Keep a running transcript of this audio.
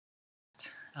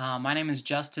My name is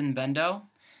Justin Bendo.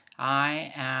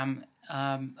 I am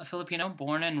a Filipino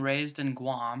born and raised in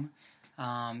Guam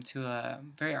to a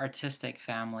very artistic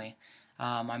family.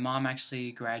 My mom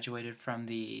actually graduated from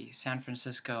the San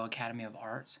Francisco Academy of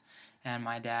Arts, and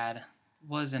my dad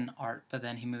was in art, but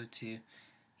then he moved to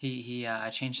he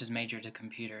changed his major to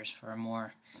computers for a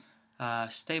more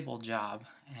stable job.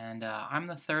 And I'm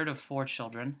the third of four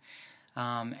children,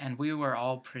 and we were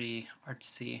all pretty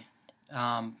artsy.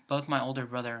 Both my older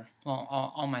brother, well,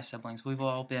 all my siblings, we've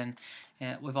all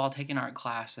taken art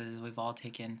classes. We've all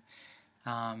taken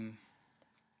um,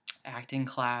 acting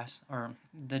class or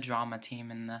the drama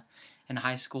team in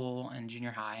high school and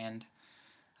junior high, and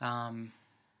um,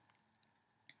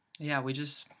 yeah,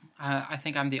 I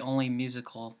think I'm the only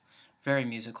very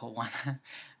musical one.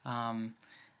 um,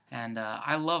 and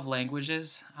I love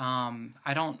languages.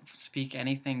 I don't speak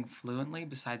anything fluently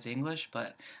besides English,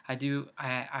 but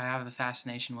I have a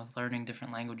fascination with learning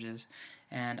different languages,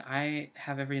 and I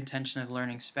have every intention of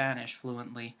learning Spanish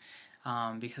fluently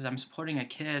because I'm supporting a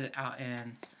kid out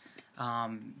in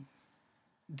um,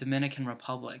 Dominican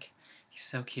Republic. He's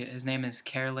so cute. His name is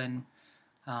Carolyn.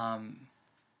 Um,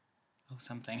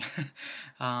 Something.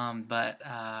 But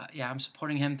yeah, I'm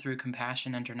supporting him through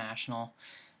Compassion International,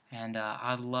 and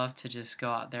I'd love to just go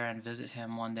out there and visit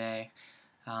him one day.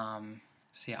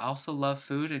 See, I also love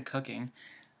food and cooking.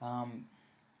 Um,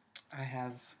 I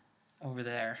have over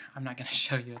there, I'm not going to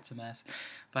show you, it's a mess,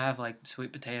 but I have like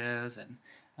sweet potatoes and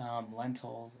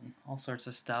lentils and all sorts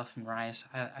of stuff and rice.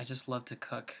 I just love to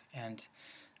cook, and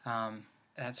um,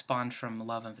 that spawned from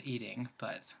love of eating,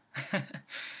 but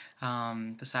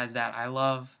besides that, I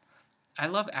love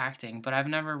acting, but I've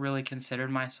never really considered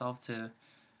myself to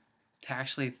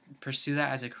actually pursue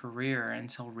that as a career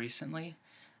until recently.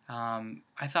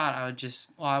 I thought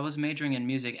I was majoring in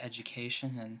music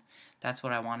education, and that's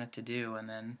what I wanted to do. And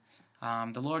then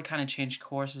the Lord kind of changed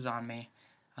courses on me.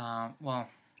 Well,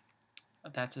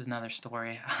 that's another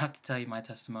story. I'll have to tell you my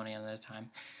testimony another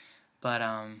time. But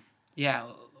yeah,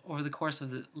 over the course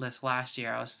of this last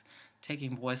year, I was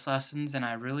taking voice lessons, and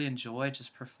I really enjoyed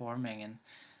just performing. And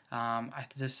I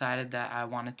decided that I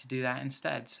wanted to do that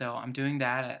instead. So I'm doing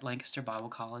that at Lancaster Bible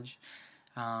College.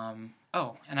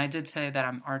 Oh, and I did say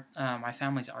that my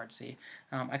family's artsy.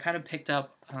 I kind of picked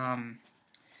up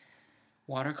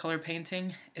watercolor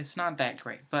painting. It's not that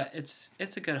great, but it's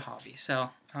a good hobby.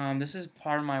 So this is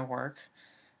part of my work.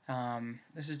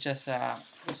 This is just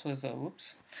this was a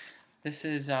whoops. This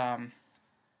is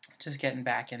just getting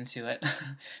back into it.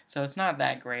 So it's not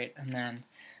that great. And then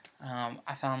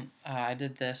I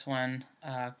did this one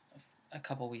a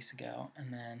couple weeks ago,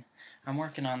 and then I'm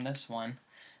working on this one.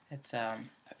 It's a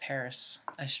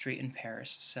street in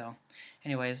Paris. So,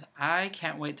 anyways, I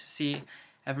can't wait to see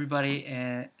everybody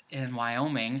in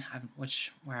Wyoming,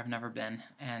 where I've never been,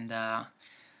 and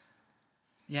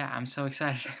yeah, I'm so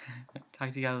excited.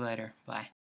 Talk to you guys later. Bye.